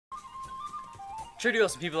True to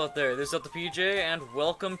awesome people out there, this is the PJ, and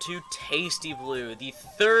welcome to Tasty Blue, the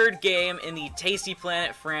third game in the Tasty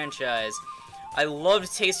Planet franchise. I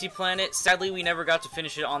loved Tasty Planet. Sadly, we never got to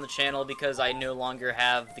finish it on the channel because I no longer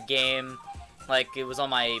have the game. Like, it was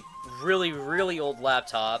on my really old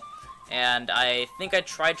laptop, and I think I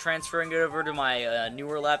tried transferring it over to my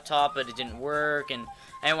newer laptop, but it didn't work, and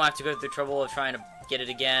I didn't want to go through the trouble of trying to get it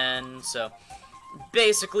again, so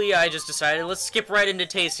basically, I just decided, let's skip right into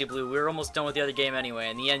Tasty Blue. We were almost done with the other game anyway.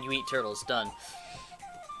 In the end, you eat turtles. Done.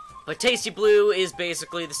 But Tasty Blue is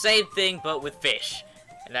basically the same thing, but with fish.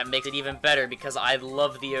 And that makes it even better, because I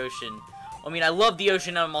love the ocean. I mean, I love the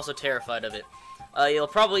ocean, and I'm also terrified of it. You'll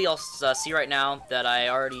probably see right now that I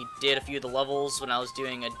already did a few of the levels when I was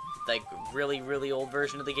doing a like really old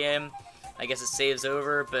version of the game. I guess it saves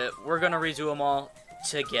over, but we're gonna redo them all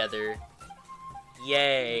together.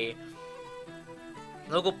 Yay.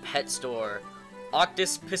 Local pet store,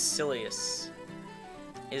 Octus Piscilius.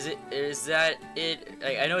 Is that it?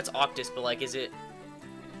 I know it's Octus, but like, is it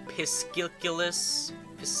Pisciculus?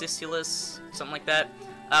 Something like that?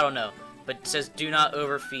 I don't know. But it says do not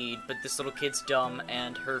overfeed, but this little kid's dumb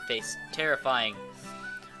and her face terrifying.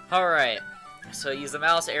 Alright, so use the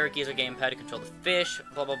mouse, arrow keys, or gamepad to control the fish,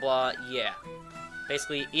 blah blah blah, yeah.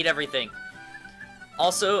 Basically, eat everything.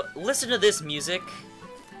 Also, listen to this music.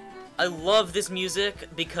 I love this music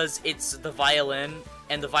because it's the violin,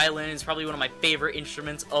 and the violin is probably one of my favorite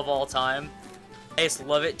instruments of all time. I just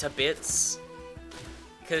love it to bits.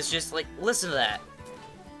 Because just, like, listen to that.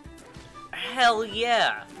 Hell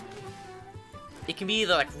yeah! It can be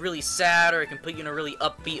either, like, really sad, or it can put you in a really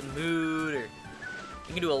upbeat mood, or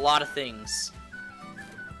you can do a lot of things.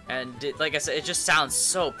 And, like I said, it just sounds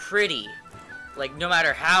so pretty. Like, no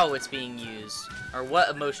matter how it's being used, or what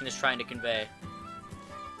emotion it's trying to convey.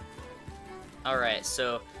 Alright,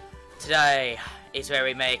 so today is where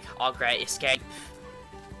we make our great escape.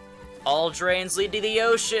 All drains lead to the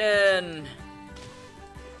ocean!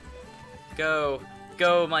 Go,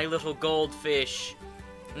 my little goldfish.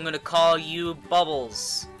 I'm gonna call you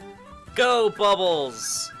Bubbles. Go,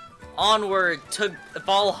 Bubbles! Onward to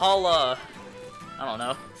Valhalla! I don't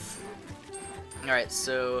know. Alright,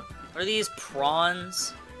 so what are these?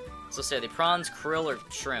 Prawns? So say, are they prawns, krill, or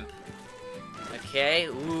shrimp? Okay,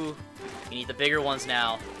 ooh. You need the bigger ones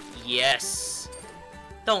now. Yes.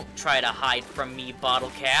 Don't try to hide from me, Bottle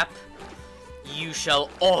Cap. You shall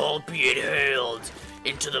all be inhaled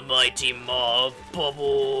into the mighty maw of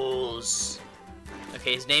Bubbles.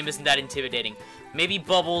 Okay, his name isn't that intimidating. Maybe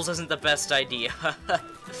Bubbles isn't the best idea.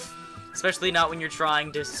 Especially not when you're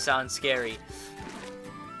trying to sound scary.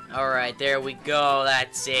 Alright, there we go.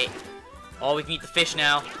 That's it. Oh, we can eat the fish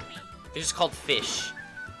now. They're just called fish.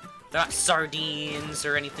 They're not sardines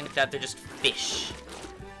or anything like that, they're just fish.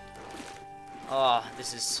 Oh,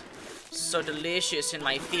 this is so delicious in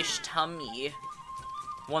my fish tummy.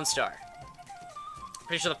 1 star.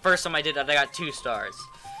 Pretty sure the first time I did that, I got 2 stars.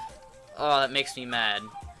 Oh, that makes me mad.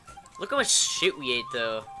 Look how much shit we ate,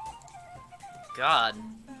 though. God.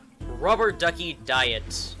 Rubber ducky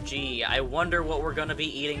diet. Gee, I wonder what we're gonna be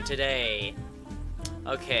eating today.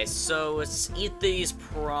 Okay, so let's eat these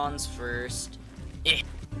prawns first.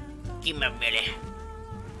 Get in my belly.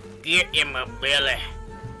 Get in my belly.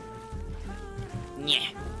 Yeah.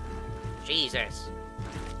 Jesus.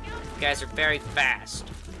 You guys are very fast.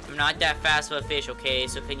 I'm not that fast of a fish, okay?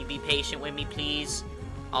 So can you be patient with me, please?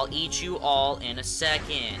 I'll eat you all in a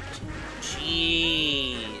second.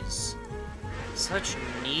 Jeez. Such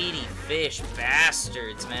needy fish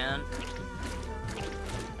bastards, man.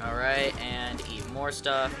 Alright, and eat more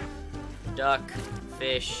stuff. Duck,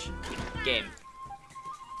 fish, game.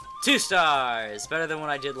 2 stars! Better than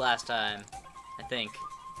what I did last time, I think.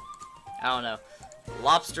 I don't know.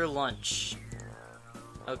 Lobster lunch.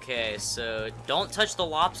 Okay, so don't touch the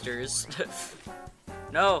lobsters.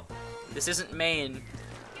 No, this isn't Maine.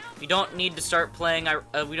 We don't need to start playing.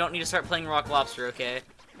 We don't need to start playing Rock Lobster, okay?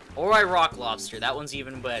 Or I Rock Lobster. That one's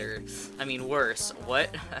even better. I mean, worse.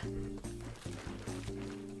 What?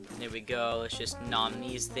 There we go. Let's just nom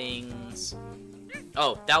these things.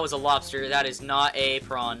 Oh, that was a lobster. That is not a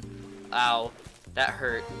prawn. Ow. That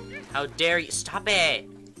hurt. How dare you? Stop it!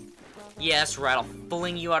 Yeah, that's right. I'll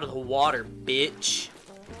fling you out of the water, bitch.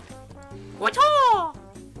 What-aw!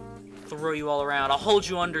 Throw you all around. I'll hold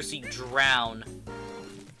you under so you drown.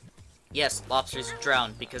 Yes, lobsters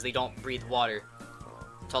drown because they don't breathe water.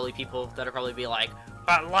 Totally people that'll probably be like,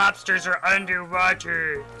 but lobsters are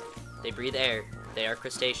underwater. They breathe air. They are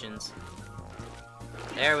crustaceans.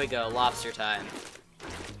 There we go. Lobster time.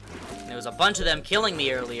 There was a bunch of them killing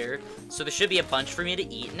me earlier, so there should be a bunch for me to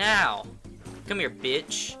eat now. Come here,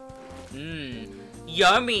 bitch.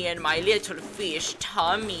 Yummy in my little fish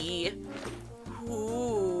tummy.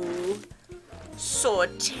 Ooh. So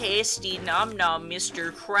tasty. Nom nom,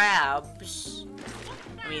 Mr. Krabs.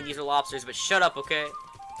 I mean, these are lobsters, but shut up, okay?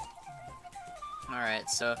 Alright,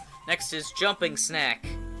 so next is jumping snack.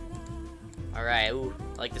 Alright, ooh,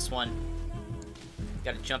 I like this one.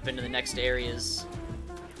 Gotta jump into the next areas.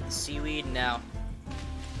 Seaweed, now.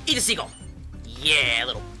 Eat a seagull! Yeah,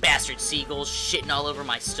 little bastard seagulls shitting all over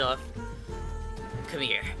my stuff. Come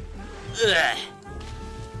here. Ugh.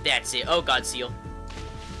 That's it. Oh god, seal.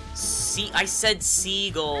 I said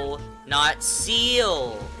seagull, not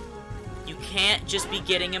seal. You can't just be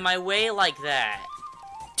getting in my way like that.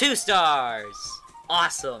 2 stars!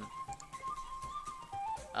 Awesome.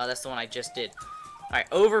 Oh, that's the one I just did. Alright,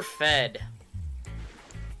 overfed.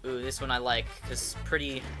 Ooh, this one I like, because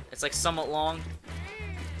it's like somewhat long.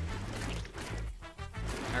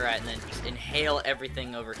 Alright, and then just inhale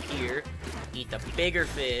everything over here. Eat the bigger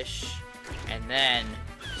fish. And then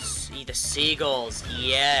eat the seagulls.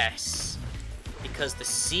 Yes! Because the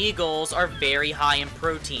seagulls are very high in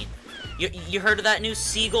protein. You heard of that new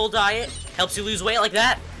seagull diet? Helps you lose weight like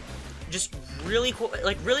that? Just really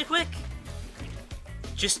quick.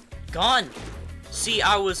 Just gone. See,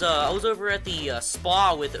 I was over at the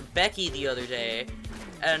spa with Becky the other day,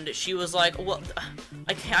 and she was like, "Well,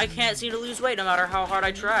 I can't seem to lose weight no matter how hard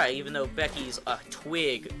I try." Even though Becky's a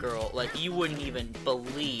twig girl, like you wouldn't even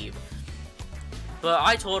believe. But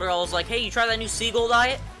I told her, I was like, "Hey, you try that new seagull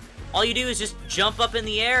diet? All you do is just jump up in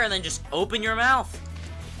the air and then just open your mouth,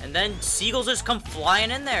 and then seagulls just come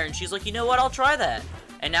flying in there." And she's like, "You know what? I'll try that."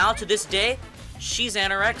 And now to this day, she's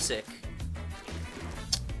anorexic.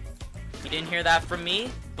 You didn't hear that from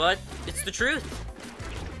me, but it's the truth.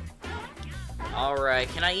 Alright,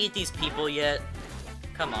 can I eat these people yet?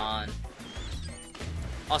 Come on.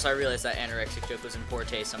 Also, I realized that anorexic joke was in poor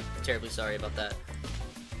taste. I'm terribly sorry about that.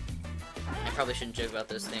 I probably shouldn't joke about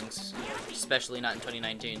those things, especially not in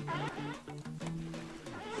 2019.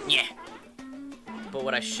 Yeah. But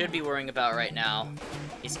what I should be worrying about right now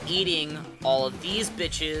is eating all of these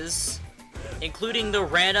bitches, including the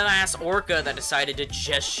random-ass orca that decided to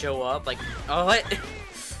just show up. Like, oh, what?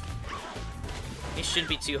 It shouldn't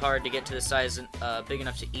be too hard to get to the size big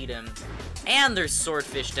enough to eat him. And there's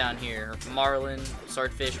swordfish down here. Marlin,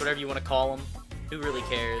 swordfish, whatever you want to call them. Who really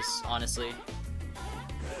cares, honestly?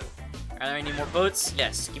 Are there any more boats?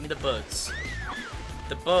 Yes, give me the boats.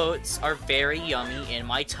 The boats are very yummy in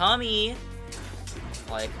my tummy.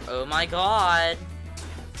 Like, oh my god.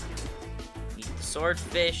 Eat the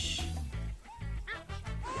swordfish.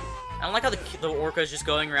 I don't like how the orca is just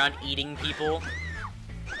going around eating people.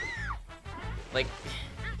 Like,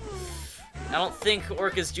 I don't think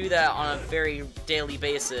orcas do that on a very daily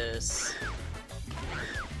basis.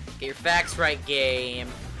 Get your facts right, game.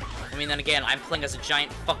 I mean, then again, I'm playing as a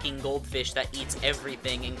giant fucking goldfish that eats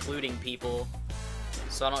everything, including people.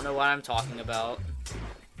 So I don't know what I'm talking about.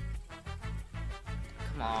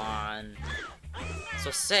 Come on. So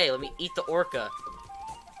say, let me eat the orca.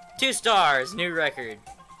 2 stars, new record.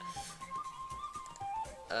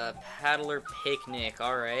 Paddler picnic,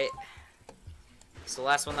 alright. It's the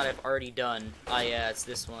last one that I've already done. Ah, yeah, it's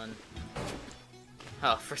this one.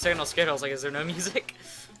 Oh, for a second I was scared, I was like, is there no music?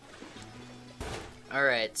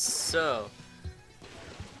 Alright, so...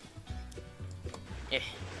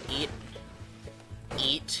 Eat.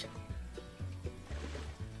 Eat.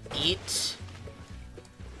 Eat.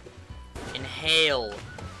 Inhale.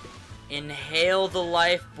 Inhale the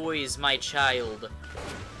life buoys, my child.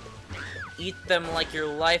 Eat them like your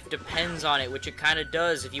life depends on it, which it kind of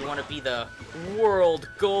does if you want to be the world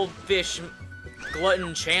goldfish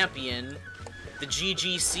glutton champion. The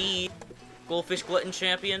GGC goldfish glutton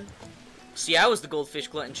champion. See, I was the goldfish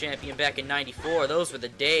glutton champion back in '94. Those were the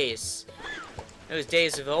days. Those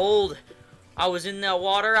days of old. I was in that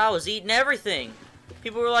water, I was eating everything.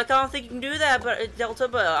 People were like, I don't think you can do that, but Delta,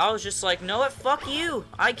 but I was just like, no, what? Fuck you.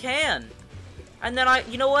 I can. And then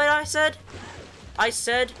you know what I said? I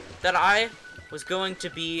said that I was going to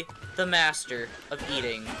be the master of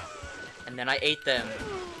eating. And then I ate them.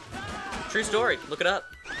 True story. Look it up.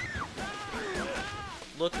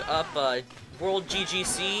 Look up, World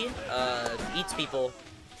GGC, eats people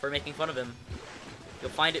for making fun of him.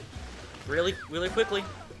 You'll find it really, really quickly.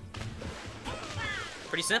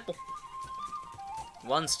 Pretty simple.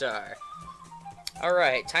 1 star.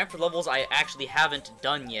 Alright, time for levels I actually haven't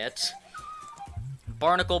done yet.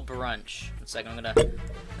 Barnacle Brunch. 1 second, I'm gonna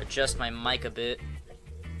adjust my mic a bit.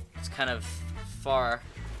 It's kind of far.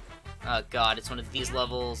 Oh god, it's one of these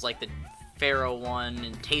levels, like the Pharaoh one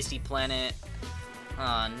and Tasty Planet.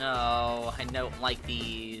 Oh no, I don't like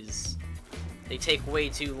these. They take way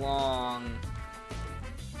too long.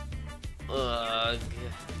 Ugh.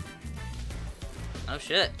 Oh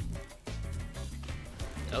shit.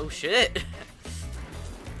 Oh shit.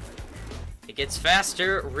 It gets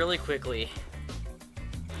faster really quickly.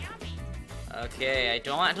 Okay, I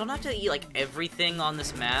don't have to eat like everything on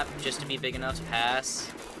this map just to be big enough to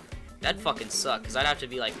pass. That'd fucking suck, because I'd have to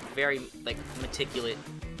be like very like meticulous.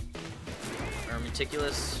 Or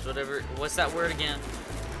meticulous, whatever. What's that word again?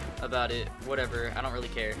 About it. Whatever. I don't really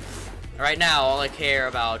care. Right now, all I care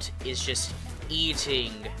about is just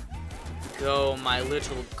eating. Go, my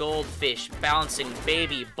little goldfish, bouncing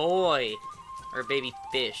baby boy. Or baby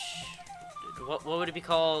fish. What would it be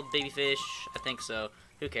called? Baby fish? I think so.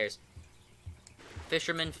 Who cares?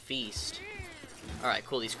 Fisherman feast. Alright,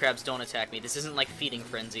 cool. These crabs don't attack me. This isn't like feeding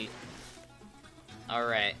frenzy.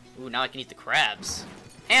 Alright. Ooh, now I can eat the crabs.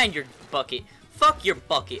 And your bucket. Fuck your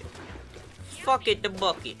bucket. Fuck it, the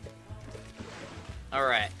bucket.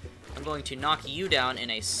 Alright. I'm going to knock you down in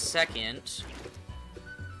a second.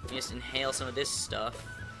 Just inhale some of this stuff.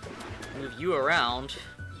 Move you around.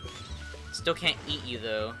 Still can't eat you,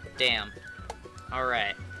 though. Damn.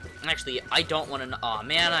 Alright. Actually, I don't want to... Aw,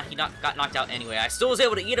 man, he got knocked out anyway. I still was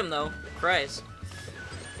able to eat him, though. Christ.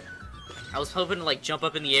 I was hoping to, like, jump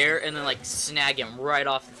up in the air and then, like, snag him right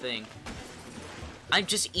off the thing. I'm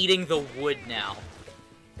just eating the wood now.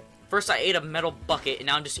 First I ate a metal bucket, and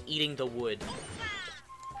now I'm just eating the wood.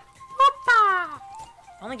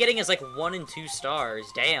 Only getting is, like, 1 and 2 stars.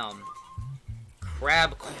 Damn.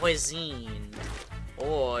 Crab cuisine.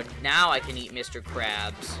 Oh, now I can eat Mr.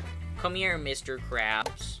 Krabs. Come here, Mr.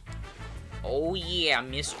 Krabs. Oh, yeah,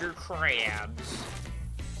 Mr. Krabs.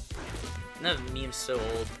 That meme's so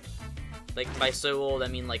old. Like, by so old, I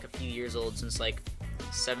mean, like, a few years old, since, like,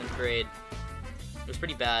 7th grade. It was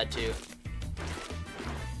pretty bad, too.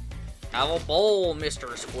 Have a bowl, Mr.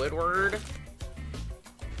 Squidward.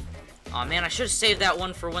 Aw, man, I should have saved that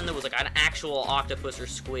one for when there was, like, an actual octopus or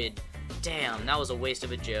squid. Damn, that was a waste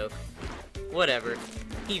of a joke. Whatever.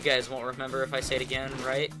 You guys won't remember if I say it again,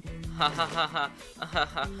 right? Ha ha ha ha ha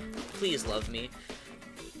ha. Please love me.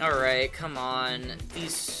 Alright, come on.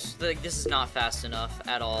 This is not fast enough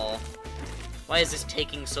at all. Why is this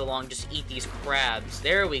taking so long? Just eat these crabs.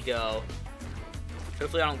 There we go.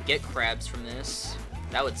 Hopefully I don't get crabs from this.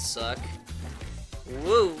 That would suck.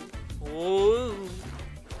 Woo! Woo!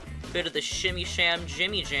 Bit of the shimmy sham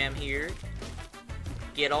jimmy jam here.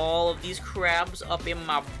 Get all of these crabs up in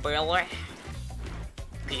my belly.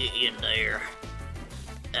 Get in there.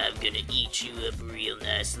 I'm gonna eat you up real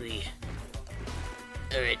nicely.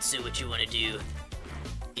 Alright, so what you wanna do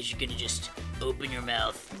is you're gonna just open your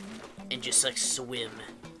mouth and just like swim.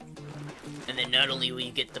 And then not only will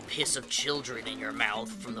you get the piss of children in your mouth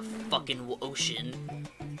from the fucking ocean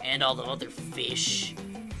and all the other fish,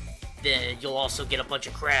 then you'll also get a bunch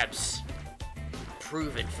of crabs.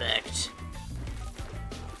 Proven fact.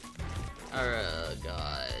 Oh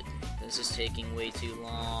god, this is taking way too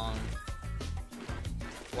long.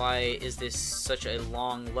 Why is this such a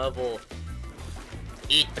long level?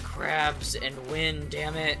 Eat the crabs and win,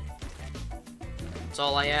 damn it. That's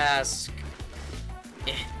all I ask.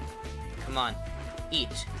 Come on.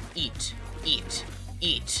 Eat, eat, eat,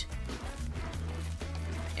 eat.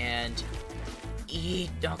 And eat.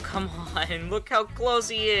 Oh, come on. Look how close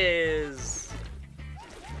he is.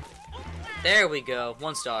 There we go.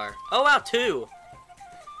 1 star. Oh, wow, 2.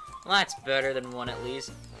 Well, that's better than 1 at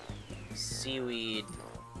least. Seaweed.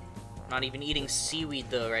 Not even eating seaweed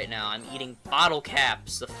though right now. I'm eating bottle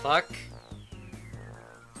caps. The fuck?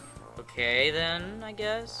 Okay then, I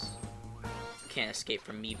guess. Can't escape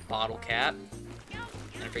from me, bottle cap.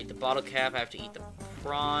 And if I eat the bottle cap, I have to eat the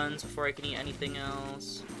prawns before I can eat anything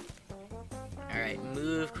else. Alright,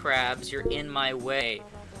 move crabs. You're in my way.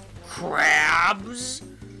 Crabs!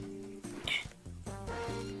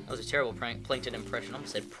 That was a terrible plankton impression. I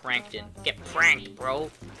almost said prankton. Get pranked,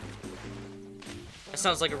 bro! That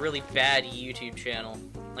sounds like a really bad YouTube channel.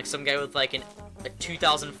 Like some guy with like a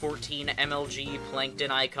 2014 MLG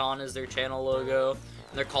Plankton icon as their channel logo.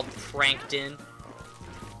 And they're called Prankton.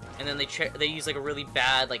 And then they use like a really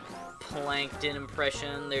bad like Plankton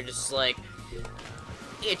impression. They're just like,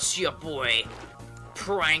 it's your boy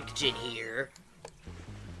Prankton here.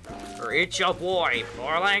 Or it's your boy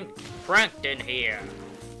Prankton here.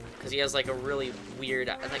 Because he has like a really weird,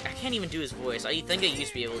 like I can't even do his voice. I think I used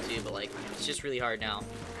to be able to, but like it's just really hard now.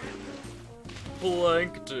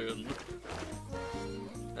 Plankton.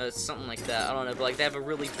 Something like that. I don't know, but like they have a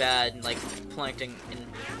really bad like plankton in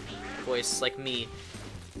voice, like me.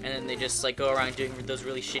 And then they just like go around doing those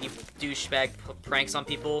really shitty douchebag pranks on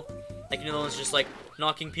people. Like, you know, the ones just like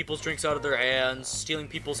knocking people's drinks out of their hands, stealing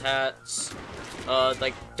people's hats,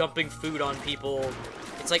 like dumping food on people.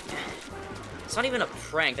 It's like, It's not even a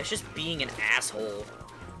prank, that's just being an asshole.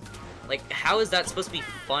 Like, how is that supposed to be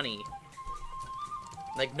funny?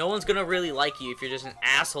 Like, no one's gonna really like you if you're just an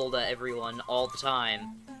asshole to everyone all the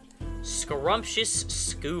time. Scrumptious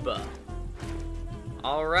Scuba.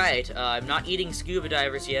 Alright, I'm not eating scuba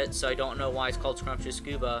divers yet, so I don't know why it's called Scrumptious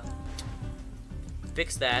Scuba.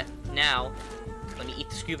 Fix that. Now, let me eat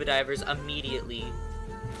the scuba divers immediately.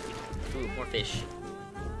 Ooh, more fish.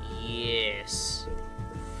 Yes.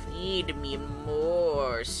 Feed me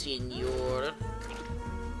more, senor.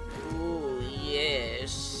 Ooh,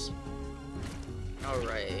 yes.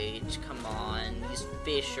 Alright, come on. These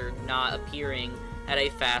fish are not appearing at a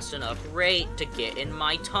fast enough rate to get in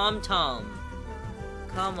my tum-tum.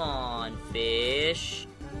 Come on, fish.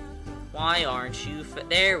 Why aren't you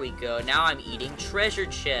there we go. Now I'm eating treasure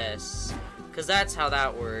chests. Because that's how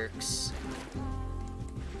that works.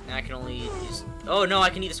 And I can only use... Oh, no,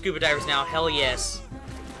 I can eat the scuba divers now. Hell yes.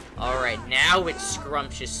 Alright, now it's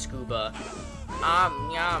Scrumptious Scuba.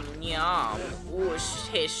 Yum, yum. Oh, it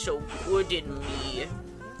tastes so good in me.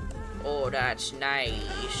 Oh, that's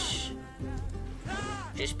nice.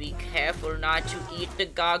 Just be careful not to eat the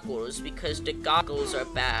goggles, because the goggles are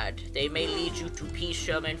bad. They may lead you to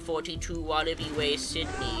Peasham and 42 Wallaby Way,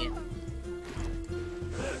 Sydney.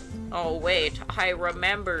 Oh, wait, I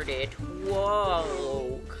remembered it.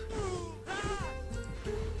 Whoa.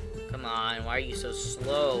 Come on, why are you so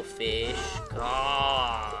slow, fish?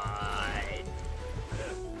 God.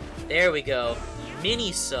 There we go.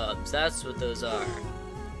 Mini subs, that's what those are.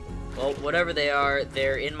 Well, whatever they are,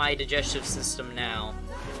 they're in my digestive system now.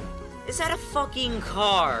 Is that a fucking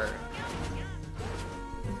car?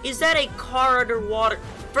 Is that a car underwater?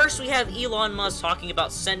 First we have Elon Musk talking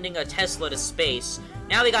about sending a Tesla to space.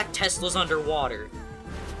 Now we got Teslas underwater.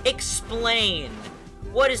 Explain.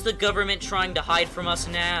 What is the government trying to hide from us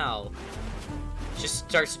now? Just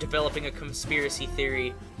starts developing a conspiracy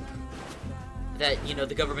theory that, you know,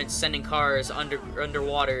 the government's sending cars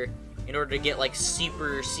underwater in order to get, like,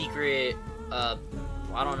 super secret, I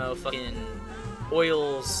don't know, fucking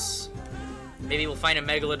oils. Maybe we'll find a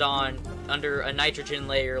megalodon under a nitrogen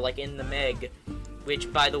layer, like in the Meg,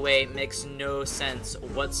 which, by the way, makes no sense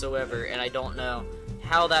whatsoever, and I don't know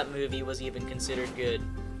how that movie was even considered good.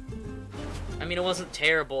 I mean, it wasn't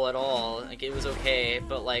terrible at all, like, it was okay,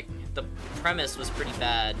 but, like, the premise was pretty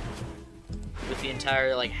bad with the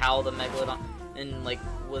entire, like, how the megalodon, and, like,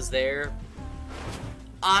 was there.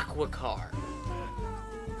 Aquacar.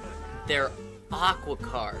 They're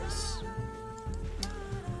aquacars.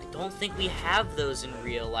 I don't think we have those in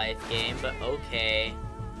real life game, but okay.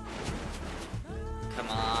 Come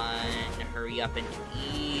on, hurry up and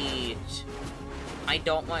eat. I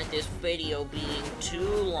don't want this video being too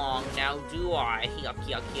long now, do I? Yuck,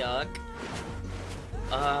 yuck, yuck.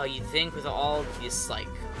 You'd think with all this, like,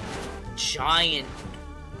 giant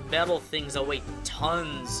metal things that weigh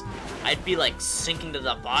tons, I'd be, like, sinking to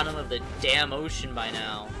the bottom of the damn ocean by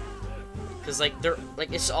now. Cause, like, they're,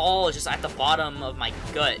 like, it's all just at the bottom of my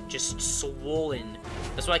gut, just swollen.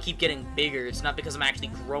 That's why I keep getting bigger. It's not because I'm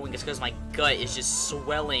actually growing, it's because my gut is just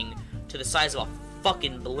swelling to the size of a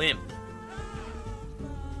fucking blimp.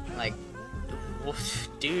 Like,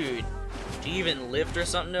 dude, do you even lift or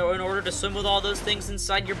something in order to swim with all those things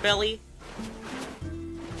inside your belly?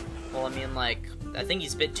 Well, I mean, like, I think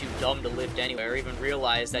he's a bit too dumb to lift anyway, or even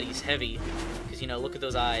realize that he's heavy. Because, you know, look at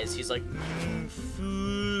those eyes. He's like,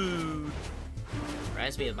 food.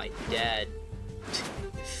 Reminds me of my dad.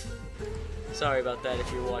 Sorry about that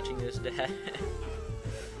if you're watching this, Dad.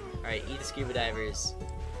 Alright, eat the scuba divers.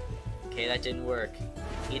 Okay, that didn't work.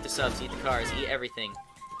 Eat the subs, eat the cars, eat everything.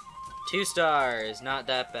 2 stars, not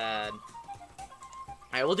that bad.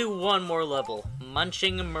 Alright, we'll do one more level.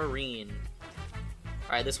 Munching Marine.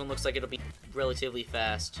 Alright, this one looks like it'll be relatively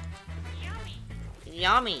fast. Yummy!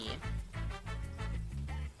 Yummy!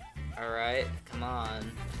 Alright, come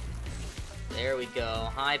on. There we go.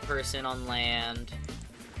 Hi, person on land.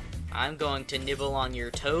 I'm going to nibble on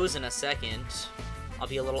your toes in a second. I'll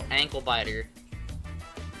be a little ankle biter.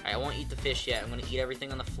 Alright, I won't eat the fish yet. I'm gonna eat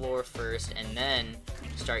everything on the floor first, and then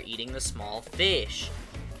start eating the small fish.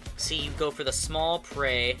 See, you go for the small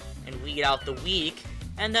prey, and weed out the weak,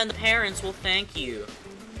 and then the parents will thank you.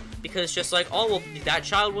 Because just like, oh, well, that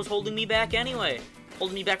child was holding me back anyway.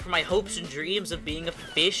 Holding me back from my hopes and dreams of being a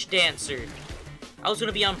fish dancer. I was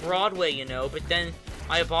gonna be on Broadway, you know, but then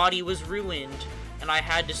my body was ruined, and I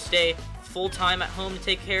had to stay full-time at home to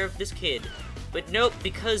take care of this kid. But nope,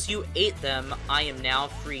 because you ate them, I am now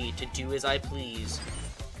free to do as I please.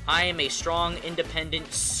 I am a strong,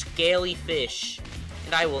 independent, scaly fish,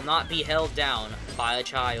 and I will not be held down by a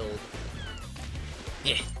child.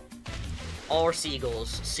 Yeah. Or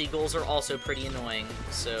seagulls. Seagulls are also pretty annoying,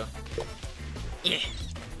 so... yeah.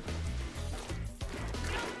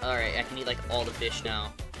 Alright, I can eat, like, all the fish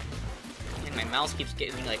now. And my mouse keeps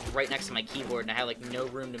getting, like, right next to my keyboard, and I have, like, no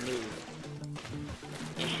room to move.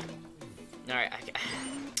 Yeah. Alright,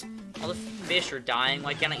 all the fish are dying.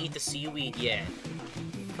 Why can't I eat the seaweed yet?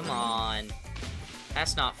 Come on.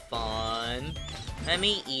 That's not fun. Let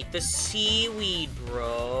me eat the seaweed,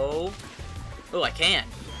 bro. Oh, I can.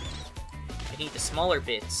 I can eat the smaller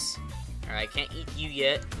bits. Alright, I can't eat you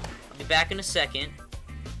yet. I'll be back in a second.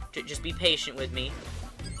 Just be patient with me.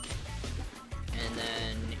 And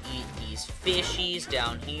then eat these fishies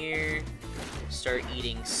down here. Start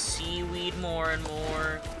eating seaweed more and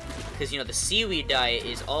more. Because, you know, the seaweed diet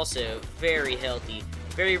is also very healthy.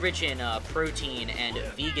 Very rich in protein and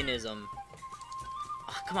veganism.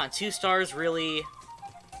 Oh, come on, 2 stars, really?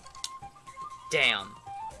 Damn.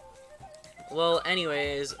 Well,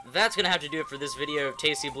 anyways, that's gonna have to do it for this video of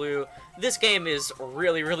Tasty Blue. This game is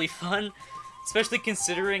really, really fun. Especially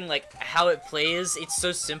considering, like, how it plays. It's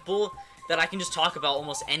so simple that I can just talk about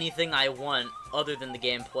almost anything I want other than the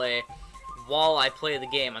gameplay while I play the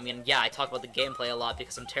game. I mean, yeah, I talk about the gameplay a lot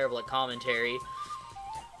because I'm terrible at commentary,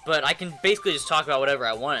 but I can basically just talk about whatever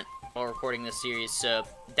I want while recording this series, so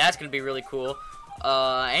that's gonna be really cool.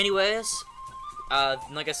 Anyways,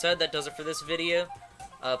 like I said, that does it for this video.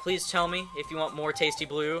 Please tell me if you want more Tasty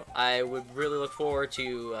Blue. I would really look forward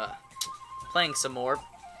to playing some more.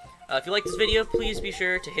 If you like this video, please be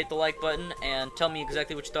sure to hit the like button and tell me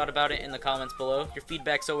exactly what you thought about it in the comments below. Your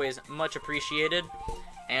feedback's always much appreciated.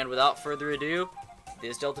 And without further ado,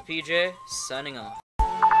 this is Delta PJ, signing off.